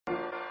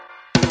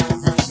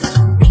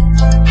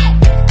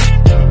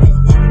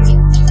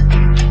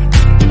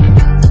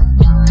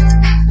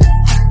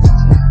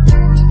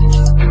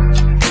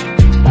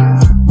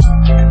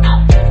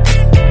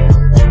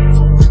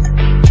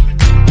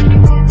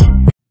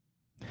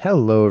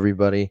Hello,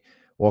 everybody.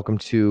 Welcome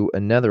to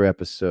another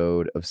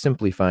episode of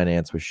Simply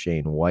Finance with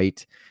Shane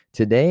White.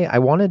 Today, I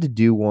wanted to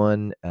do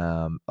one.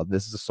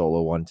 This is a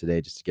solo one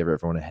today, just to give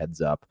everyone a heads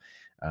up.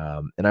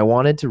 And I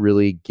wanted to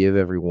really give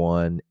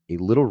everyone a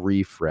little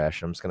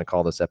refresh. I'm just going to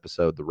call this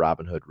episode the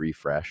Robinhood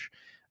Refresh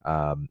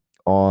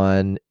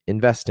on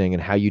investing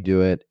and how you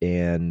do it.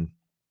 And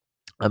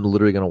I'm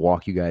literally going to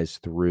walk you guys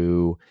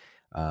through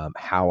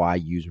how I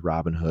use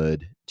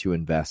Robinhood to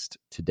invest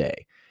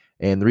today.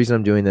 And the reason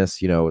I'm doing this,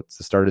 it's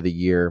the start of the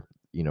year.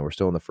 We're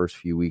still in the first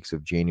few weeks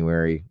of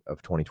January of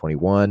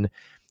 2021.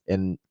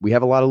 And we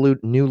have a lot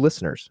of new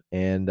listeners.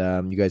 And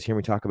you guys hear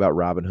me talk about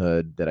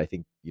Robinhood, that I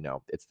think,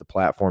 it's the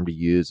platform to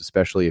use,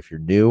 especially if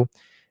you're new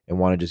and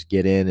want to just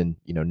get in and,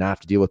 not have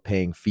to deal with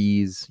paying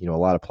fees. A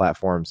lot of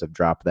platforms have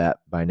dropped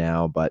that by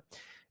now, but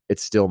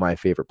it's still my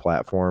favorite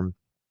platform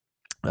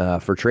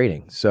for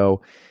trading.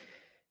 So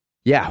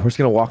yeah, we're just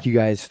going to walk you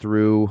guys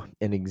through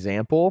an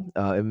example.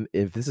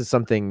 If this is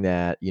something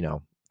that,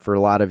 for a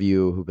lot of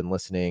you who've been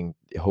listening,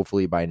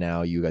 hopefully by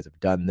now you guys have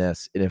done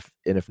this. And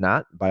if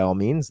not, by all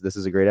means, this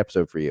is a great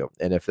episode for you.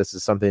 And if this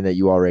is something that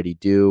you already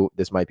do,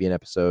 this might be an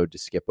episode to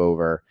skip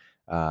over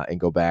and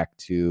go back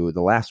to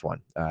the last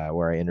one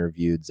where I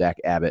interviewed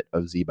Zach Abbott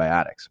of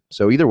ZBiotics.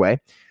 So either way,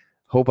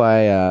 hope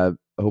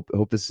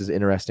this is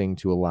interesting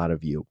to a lot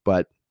of you.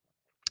 But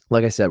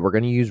like I said, we're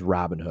going to use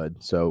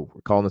Robinhood. So we're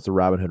calling this a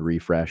Robinhood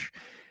refresh.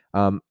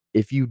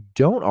 If you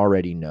don't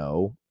already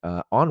know,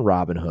 on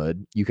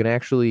Robinhood, you can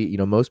actually,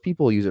 most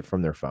people use it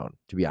from their phone,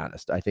 to be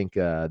honest. I think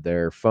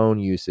their phone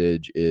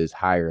usage is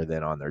higher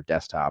than on their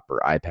desktop or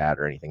iPad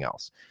or anything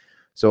else.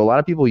 So a lot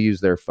of people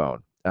use their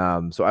phone.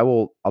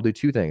 So I'll do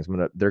two things.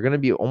 They're going to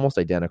be almost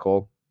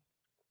identical,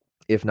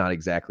 if not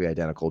exactly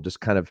identical, just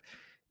kind of,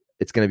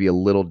 it's going to be a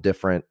little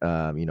different,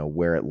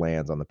 where it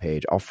lands on the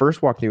page. I'll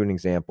first walk through an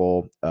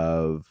example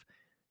of,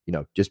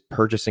 just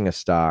purchasing a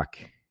stock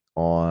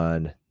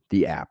on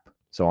the app.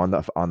 So and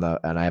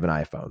I have an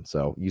iPhone.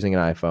 So using an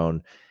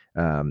iPhone,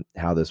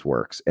 how this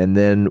works. And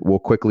then we'll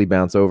quickly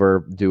bounce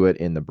over, do it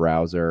in the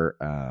browser.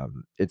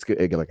 It's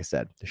good. Like I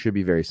said, it should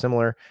be very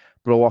similar,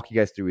 but I'll walk you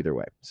guys through either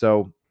way.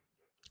 So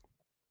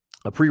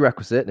a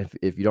prerequisite,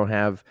 if you don't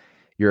have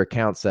your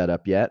account set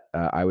up yet,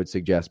 I would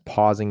suggest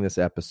pausing this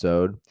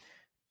episode,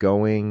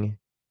 going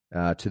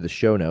to the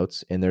show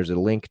notes, and there's a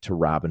link to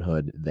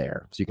Robinhood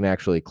there. So you can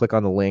actually click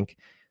on the link,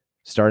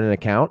 start an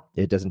account.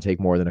 It doesn't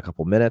take more than a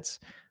couple minutes.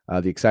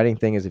 The exciting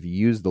thing is if you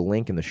use the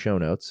link in the show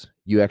notes,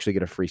 you actually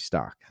get a free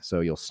stock. So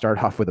you'll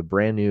start off with a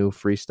brand new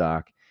free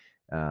stock.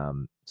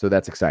 So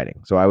that's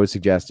exciting. So I would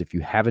suggest if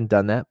you haven't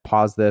done that,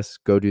 pause this,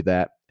 go do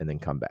that, and then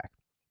come back.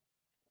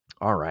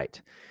 All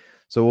right.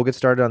 So we'll get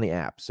started on the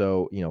app.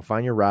 So,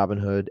 find your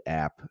Robinhood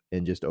app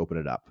and just open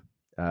it up.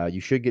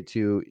 You should get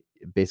to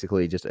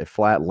basically just a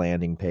flat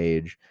landing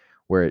page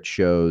where it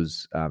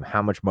shows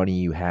how much money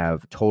you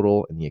have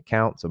total in the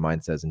account. So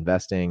mine says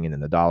investing and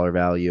then the dollar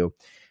value.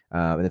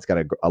 And it's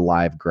got a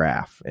live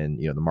graph, and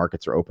the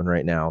markets are open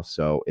right now,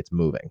 so it's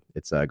moving.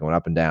 It's going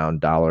up and down,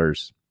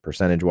 dollars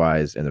percentage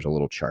wise, and there's a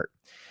little chart.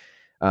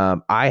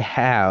 I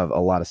have a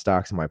lot of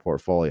stocks in my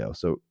portfolio.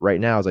 So right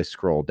now, as I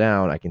scroll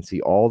down, I can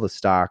see all the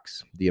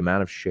stocks, the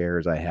amount of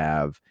shares I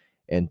have,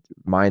 and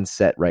mine's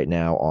set right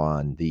now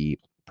on the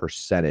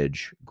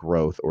percentage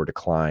growth or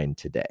decline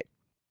today.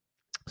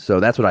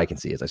 So that's what I can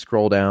see as I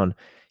scroll down.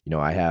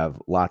 I have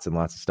lots and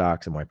lots of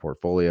stocks in my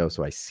portfolio,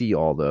 so I see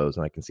all those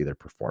and I can see their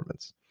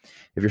performance.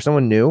 If you're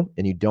someone new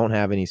and you don't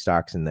have any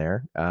stocks in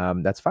there,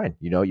 that's fine.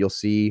 You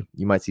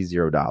might see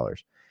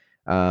 $0.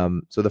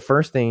 So the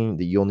first thing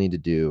that you'll need to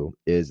do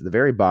is the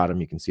very bottom.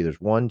 You can see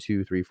there's 1,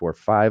 2, 3, 4,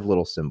 5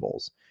 little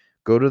symbols.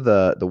 Go to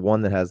the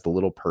one that has the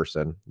little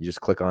person. You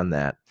just click on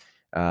that,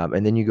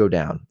 and then you go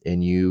down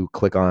and you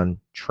click on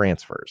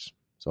transfers.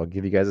 So I'll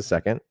give you guys a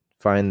second.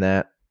 Find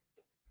that.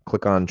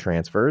 Click on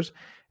transfers,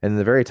 and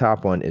the very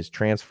top one is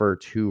transfer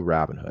to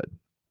Robinhood.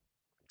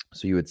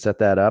 So you would set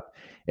that up.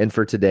 And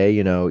for today,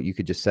 you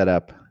could just set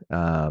up,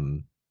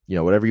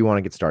 whatever you want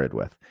to get started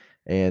with.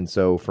 And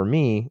so for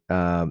me,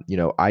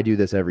 I do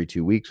this every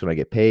 2 weeks when I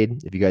get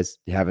paid. If you guys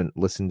haven't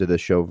listened to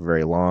this show for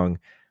very long,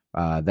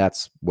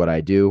 that's what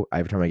I do.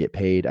 Every time I get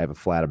paid, I have a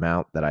flat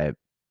amount that I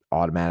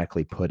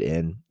automatically put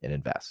in and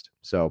invest.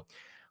 So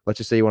let's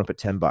just say you want to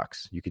put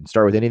 $10. You can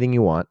start with anything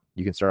you want.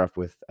 You can start off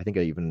with, I think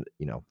you can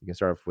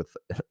start off with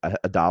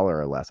a dollar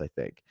or less, I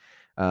think.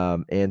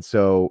 And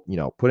so,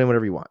 put in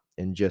whatever you want,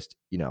 and just,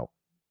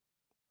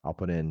 I'll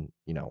put in,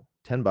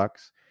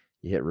 $10,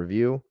 you hit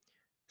review,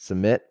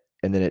 submit,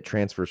 and then it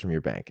transfers from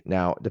your bank.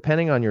 Now,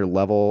 depending on your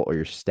level or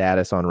your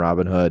status on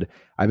Robinhood,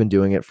 I've been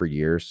doing it for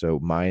years. So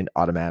mine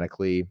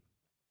automatically,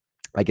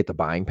 I get the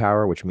buying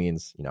power, which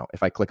means,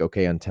 if I click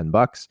OK on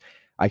 $10,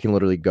 I can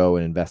literally go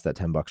and invest that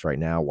 $10 right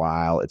now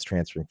while it's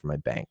transferring from my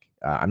bank.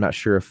 I'm not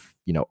sure if,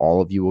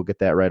 all of you will get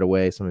that right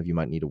away. Some of you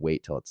might need to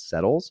wait till it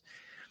settles.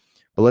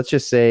 But let's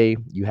just say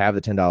you have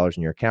the $10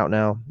 in your account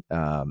now.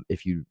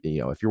 If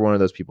you're one of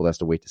those people that has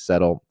to wait to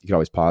settle, you can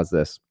always pause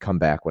this, come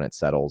back when it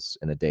settles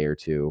in a day or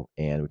two,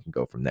 and we can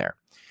go from there.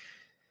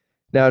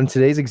 Now, in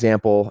today's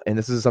example, and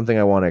this is something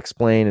I want to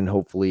explain and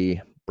hopefully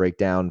break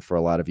down for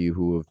a lot of you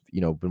who have,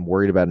 been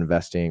worried about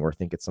investing or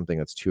think it's something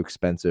that's too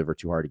expensive or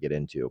too hard to get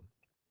into.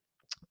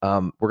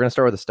 We're going to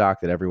start with a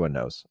stock that everyone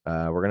knows.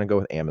 We're going to go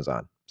with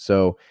Amazon.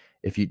 So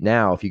if you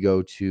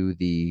go to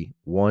the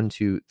 1,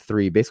 2,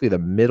 3, basically the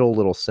middle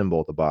little symbol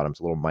at the bottom, it's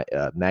a little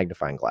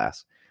magnifying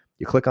glass.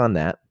 You click on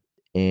that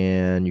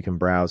and you can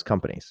browse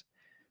companies.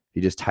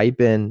 You just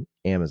type in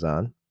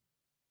Amazon.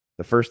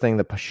 The first thing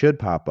that should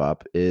pop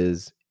up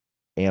is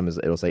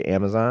Amazon. It'll say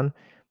Amazon,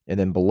 and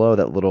then below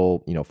that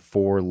little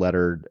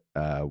 4-lettered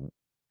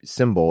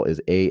symbol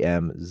is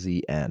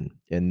AMZN,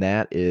 and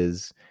that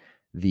is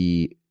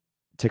the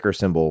ticker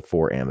symbol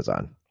for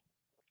Amazon.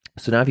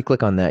 So now if you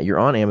click on that, you're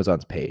on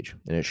Amazon's page,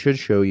 and it should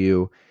show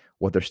you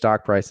what their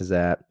stock price is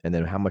at, and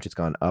then how much it's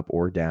gone up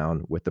or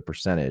down with the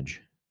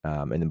percentage,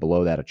 and then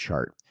below that a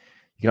chart.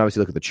 You can obviously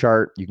look at the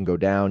chart. You can go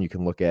down. You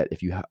can look at,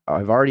 if you have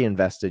already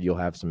invested, you'll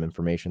have some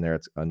information there.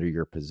 It's under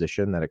your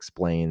position that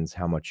explains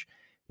how much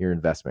your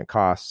investment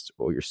costs,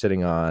 what you're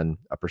sitting on,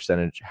 a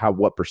percentage,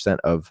 what percent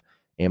of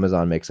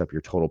Amazon makes up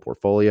your total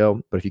portfolio.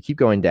 But if you keep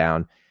going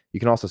down, you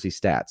can also see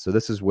stats. So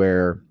this is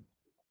where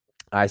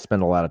I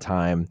spend a lot of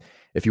time.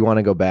 If you want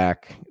to go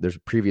back, there's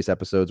previous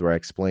episodes where I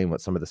explain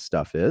what some of the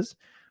stuff is,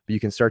 but you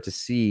can start to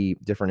see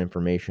different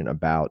information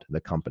about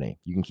the company.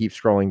 You can keep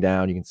scrolling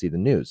down. You can see the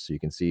news. So you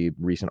can see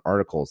recent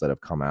articles that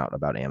have come out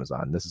about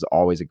Amazon. This is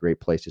always a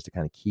great place just to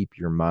kind of keep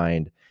your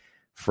mind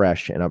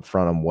fresh and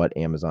upfront on what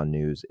Amazon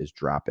news is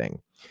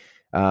dropping.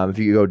 If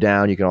you go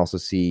down, you can also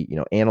see,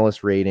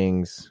 analyst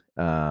ratings,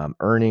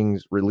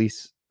 earnings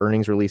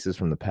releases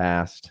from the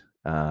past.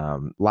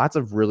 Lots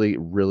of really,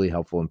 really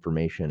helpful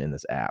information in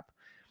this app.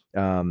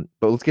 But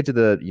let's get to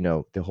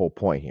the whole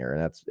point here,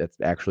 and that's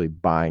actually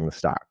buying the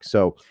stock.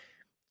 So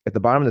at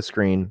the bottom of the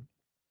screen,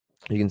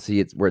 you can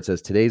see it's where it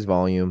says today's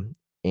volume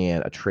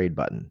and a trade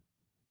button.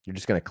 You're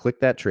just going to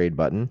click that trade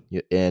button,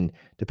 and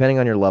depending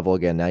on your level,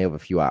 again, now you have a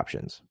few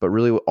options, but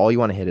really all you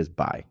want to hit is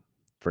buy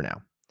for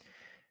now.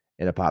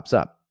 And it pops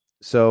up.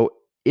 So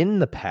in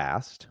the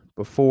past,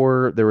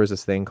 before there was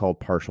this thing called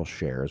partial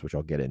shares, which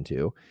I'll get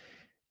into,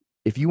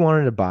 if you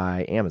wanted to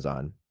buy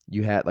Amazon,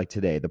 you had, like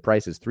today, the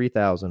price is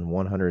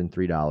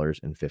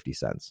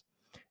 $3,103.50.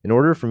 In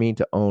order for me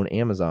to own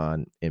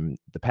Amazon in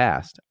the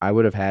past, I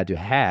would have had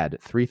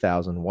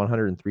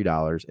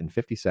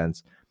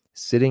 $3,103.50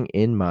 sitting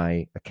in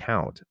my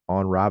account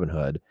on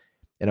Robinhood,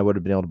 and I would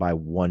have been able to buy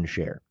one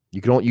share.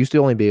 You used to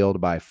only be able to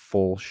buy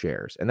full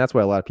shares. And that's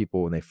why a lot of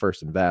people, when they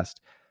first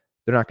invest,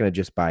 they're not going to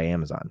just buy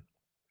Amazon.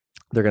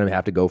 They're going to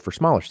have to go for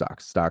smaller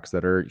stocks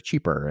that are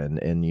cheaper and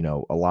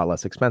a lot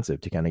less expensive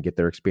to kind of get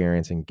their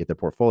experience and get their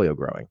portfolio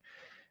growing,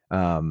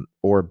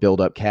 or build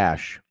up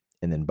cash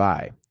and then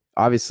buy.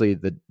 Obviously,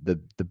 the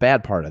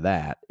bad part of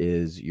that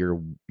is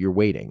you're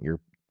waiting. You're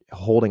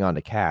holding on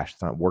to cash.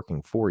 It's not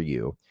working for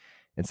you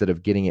instead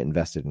of getting it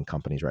invested in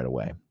companies right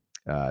away.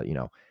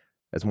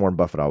 As Warren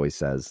Buffett always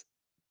says,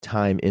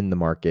 time in the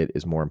market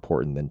is more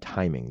important than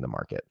timing the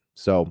market.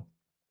 So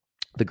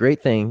the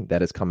great thing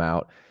that has come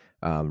out,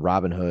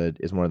 Robinhood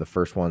is one of the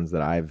first ones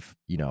that I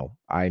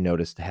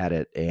noticed had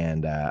it,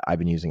 and I've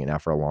been using it now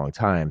for a long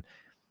time.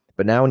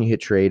 But now when you hit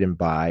trade and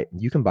buy,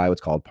 you can buy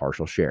what's called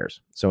partial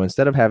shares. So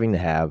instead of having to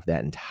have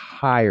that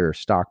entire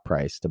stock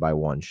price to buy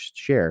one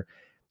share,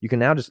 you can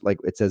now just, like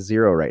it says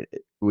zero, right?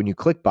 When you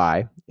click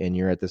buy and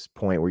you're at this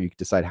point where you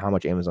decide how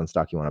much Amazon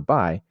stock you want to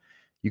buy,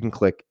 you can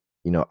click,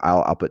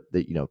 I'll put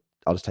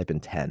I'll just type in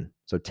 10.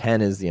 So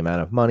 10 is the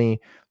amount of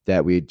money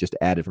that we just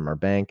added from our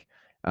bank.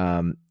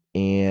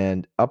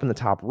 And up in the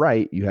top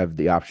right, you have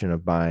the option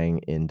of buying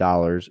in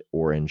dollars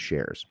or in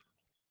shares.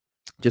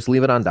 Just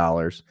leave it on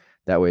dollars.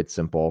 That way it's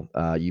simple.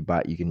 You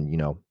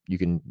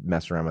can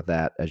mess around with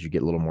that as you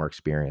get a little more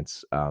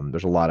experience.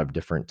 There's a lot of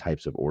different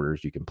types of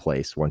orders you can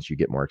place once you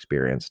get more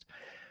experienced.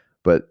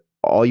 But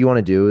all you want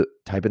to do,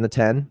 type in the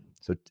 10.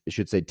 So it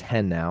should say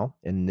 10 now,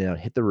 and then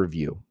hit the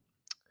review.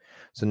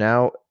 So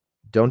now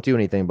don't do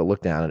anything but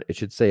look down. It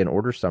should say an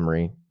order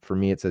summary. For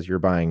me, it says you're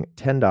buying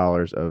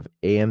 $10 of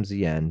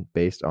AMZN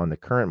based on the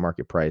current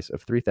market price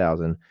of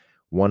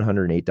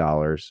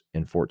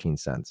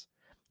 $3,108.14.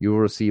 You will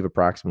receive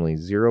approximately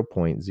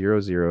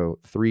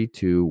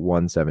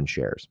 0.003217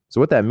 shares.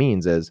 So what that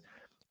means is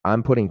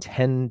I'm putting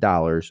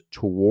 $10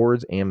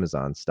 towards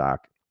Amazon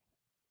stock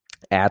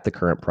at the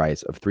current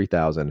price of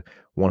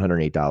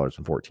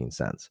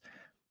 $3,108.14.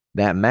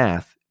 That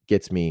math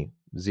gets me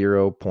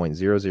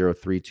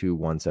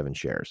 0.003217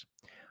 shares.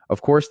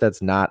 Of course,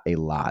 that's not a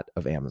lot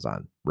of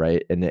Amazon,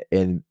 right?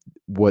 And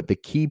what the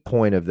key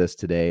point of this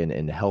today,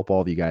 and to help all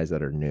of you guys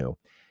that are new,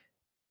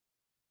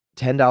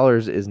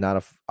 $10 is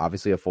not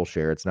obviously a full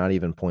share. It's not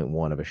even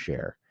 0.1 of a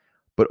share.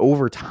 But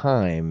over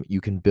time,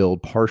 you can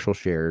build partial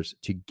shares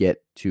to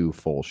get to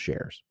full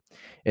shares.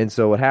 And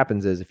so what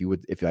happens is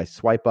if I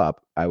swipe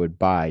up, I would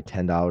buy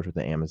 $10 worth of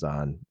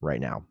Amazon right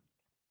now.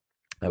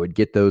 I would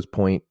get those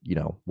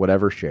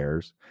whatever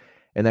shares,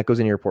 and that goes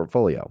into your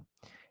portfolio.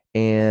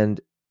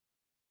 And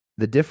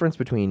the difference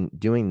between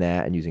doing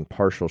that and using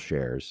partial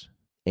shares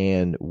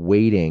and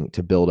waiting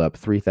to build up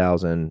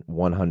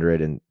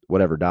 3,100 and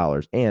whatever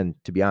dollars. And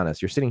to be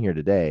honest, you're sitting here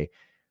today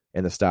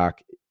and the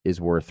stock is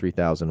worth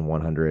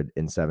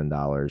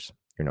 $3,107.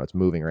 It's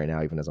moving right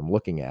now, even as I'm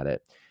looking at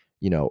it.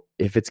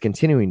 If it's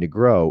continuing to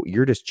grow,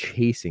 you're just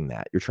chasing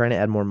that. You're trying to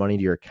add more money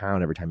to your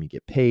account every time you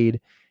get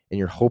paid, and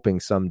you're hoping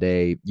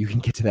someday you can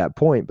get to that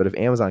point. But if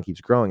Amazon keeps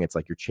growing, it's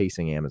like you're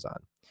chasing Amazon,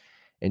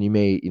 and it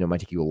might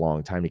take you a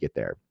long time to get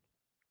there.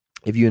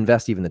 If you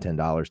invest even the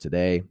 $10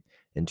 today,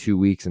 in 2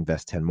 weeks,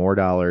 invest 10 more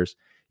dollars,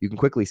 you can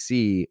quickly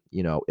see,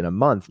 in a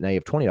month, now you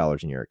have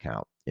 $20 in your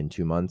account. In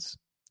 2 months,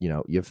 you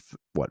have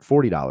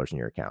 $40 in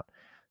your account.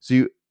 So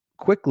you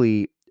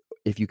quickly,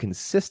 if you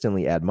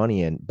consistently add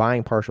money in,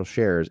 buying partial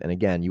shares, and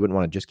again, you wouldn't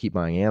want to just keep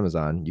buying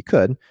Amazon. You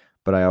could,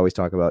 but I always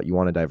talk about you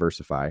want to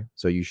diversify.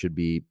 So you should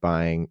be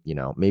buying,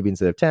 maybe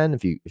instead of 10,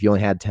 if you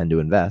only had 10 to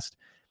invest,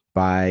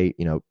 buy,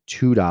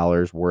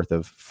 $2 worth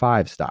of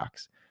 5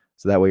 stocks.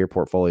 So that way your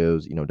portfolio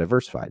is,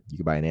 diversified. You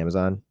could buy an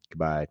Amazon, you could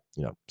buy,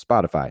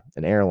 Spotify,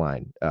 an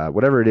airline,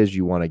 whatever it is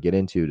you want to get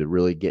into to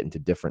really get into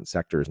different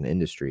sectors and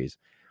industries.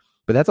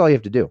 But that's all you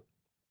have to do.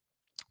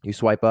 You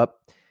swipe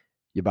up,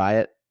 you buy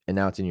it, and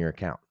now it's in your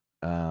account.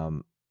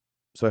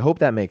 So I hope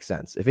that makes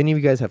sense. If any of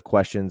you guys have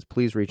questions,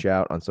 please reach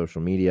out on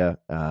social media.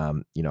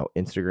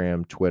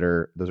 Instagram,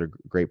 Twitter, those are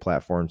great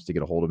platforms to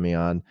get a hold of me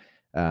on.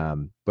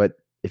 But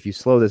if you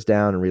slow this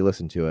down and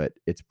re-listen to it,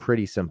 it's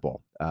pretty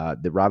simple.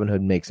 The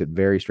Robinhood makes it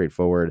very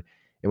straightforward.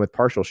 And with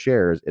partial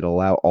shares, it'll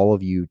allow all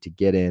of you to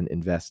get in,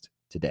 invest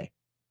today.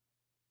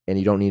 And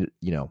you don't need,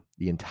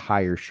 the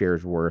entire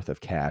share's worth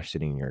of cash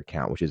sitting in your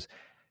account, which is,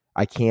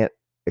 I can't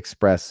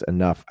express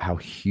enough how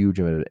huge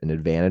of an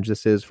advantage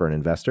this is for an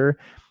investor,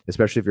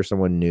 especially if you're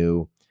someone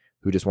new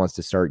who just wants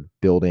to start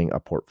building a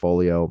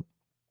portfolio.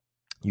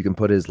 You can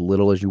put as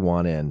little as you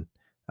want in,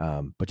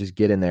 but just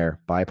get in there,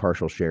 buy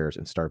partial shares,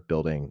 and start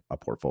building a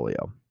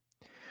portfolio.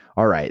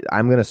 All right,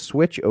 I'm going to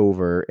switch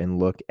over and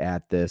look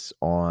at this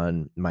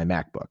on my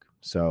MacBook.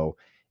 So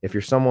if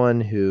you're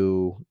someone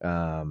who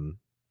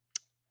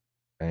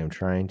I am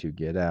trying to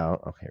get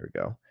out. Okay, here we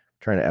go.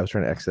 I was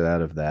trying to exit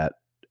out of that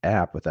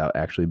app without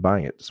actually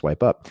buying it.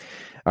 Swipe up.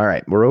 All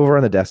right, we're over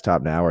on the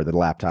desktop now, or the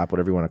laptop,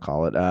 whatever you want to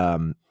call it.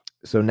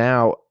 So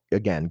now,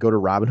 again, go to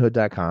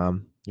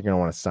Robinhood.com. You're going to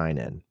want to sign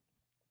in.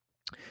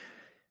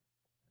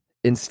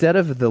 Instead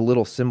of the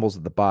little symbols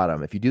at the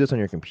bottom, if you do this on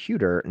your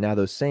computer, now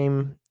those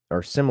same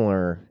or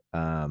similar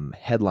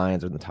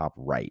headlines are in the top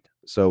right.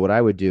 So what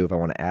I would do if I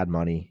want to add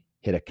money,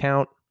 hit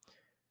account.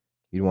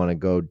 You'd want to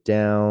go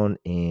down,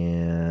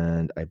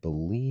 and I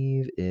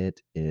believe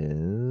it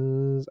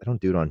is, I don't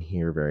do it on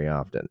here very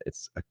often.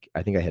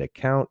 I think I hit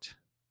account.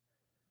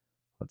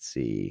 Let's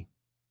see.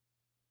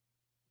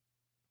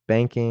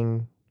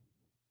 Banking.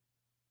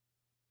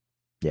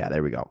 Yeah,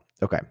 there we go.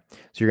 Okay. So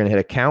you're going to hit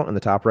account in the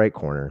top right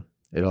corner.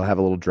 It'll have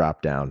a little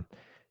drop down.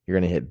 You're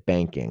going to hit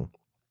banking.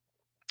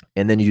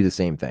 And then you do the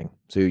same thing.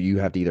 So you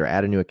have to either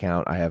add a new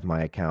account. I have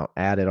my account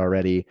added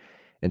already.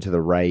 And to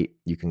the right,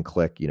 you can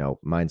click,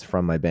 mine's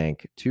from my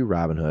bank to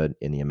Robinhood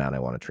in the amount I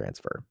want to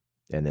transfer.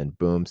 And then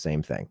boom,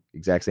 same thing.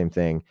 Exact same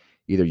thing.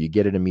 Either you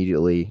get it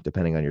immediately,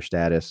 depending on your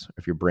status.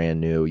 If you're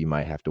brand new, you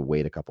might have to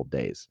wait a couple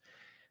days.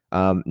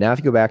 Now, if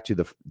you go back to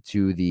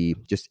the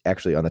just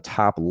actually on the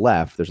top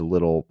left, there's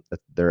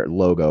their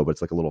logo, but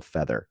it's like a little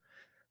feather.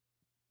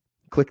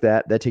 Click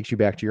that. That takes you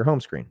back to your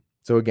home screen.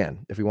 So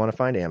again, if we want to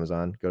find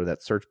Amazon, go to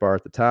that search bar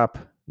at the top,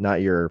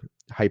 not your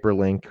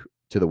hyperlink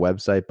to the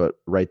website, but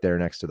right there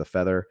next to the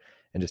feather,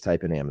 and just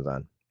type in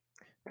Amazon.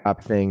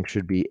 Top thing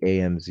should be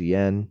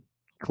AMZN.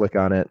 Click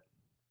on it.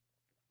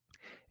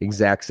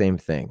 Exact same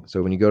thing.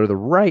 So when you go to the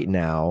right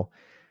now,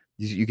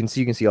 you can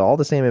see all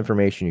the same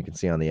information you can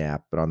see on the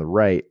app, but on the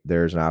right,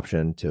 there's an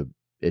option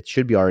it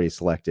should be already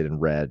selected in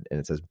red, and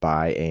it says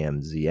buy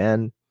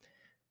AMZN.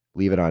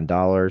 Leave it on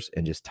dollars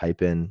and just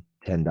type in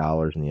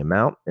 $10 in the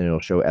amount, and it'll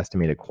show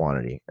estimated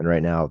quantity. And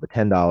right now, the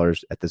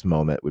 $10 at this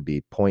moment would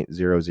be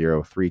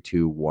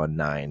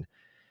 0.003219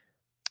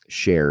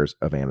 shares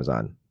of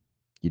Amazon.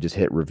 You just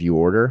hit review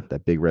order,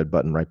 that big red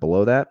button right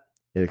below that.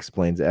 It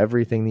explains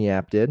everything the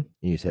app did, and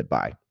you just hit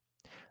buy.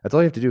 That's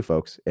all you have to do,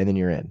 folks, and then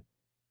you're in.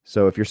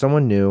 So if you're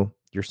someone new,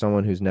 you're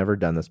someone who's never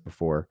done this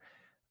before,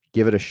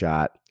 give it a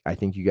shot. I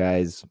think you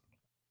guys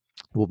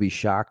will be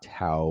shocked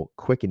how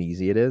quick and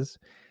easy it is.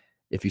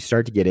 If you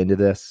start to get into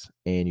this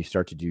and you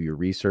start to do your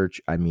research,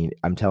 I mean,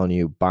 I'm telling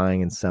you,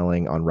 buying and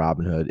selling on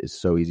Robinhood is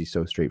so easy,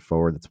 so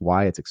straightforward. That's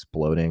why it's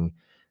exploding.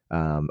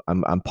 I'm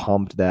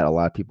pumped that a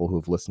lot of people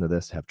who've listened to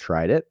this have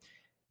tried it.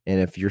 And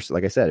if you're,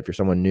 like I said, if you're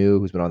someone new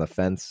who's been on the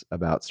fence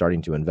about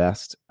starting to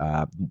invest,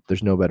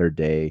 there's no better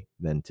day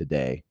than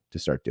today to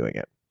start doing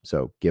it.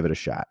 So give it a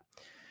shot.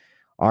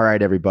 All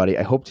right, everybody.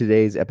 I hope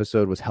today's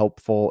episode was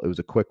helpful. It was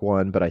a quick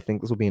one, but I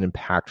think this will be an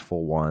impactful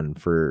one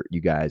for you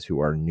guys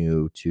who are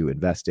new to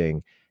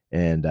investing,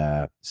 and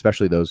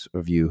especially those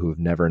of you who have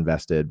never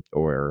invested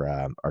or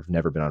have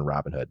never been on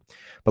Robinhood.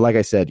 But like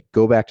I said,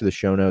 go back to the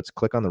show notes,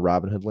 click on the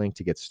Robinhood link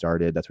to get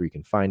started. That's where you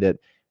can find it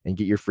and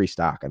get your free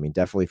stock. I mean,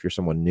 definitely if you're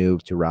someone new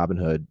to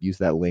Robinhood, use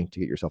that link to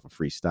get yourself a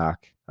free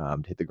stock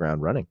to hit the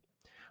ground running.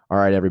 All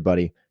right,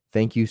 everybody.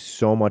 Thank you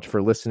so much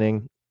for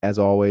listening. As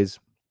always,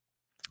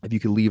 if you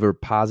could leave a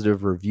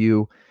positive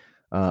review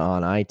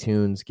on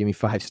iTunes, give me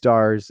 5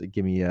 stars,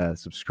 give me a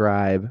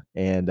subscribe,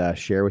 and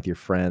share with your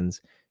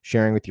friends.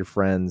 Sharing with your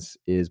friends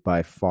is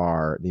by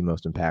far the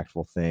most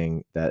impactful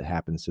thing that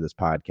happens to this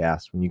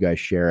podcast. When you guys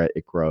share it,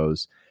 it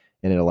grows,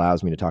 and it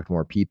allows me to talk to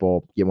more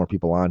people, get more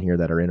people on here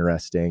that are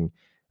interesting,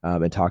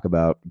 and talk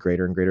about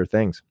greater and greater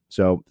things.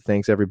 So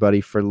thanks,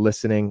 everybody, for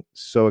listening.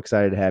 So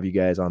excited to have you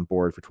guys on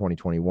board for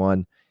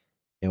 2021,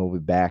 and we'll be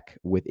back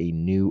with a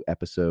new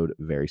episode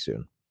very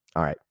soon.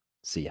 All right.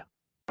 See ya.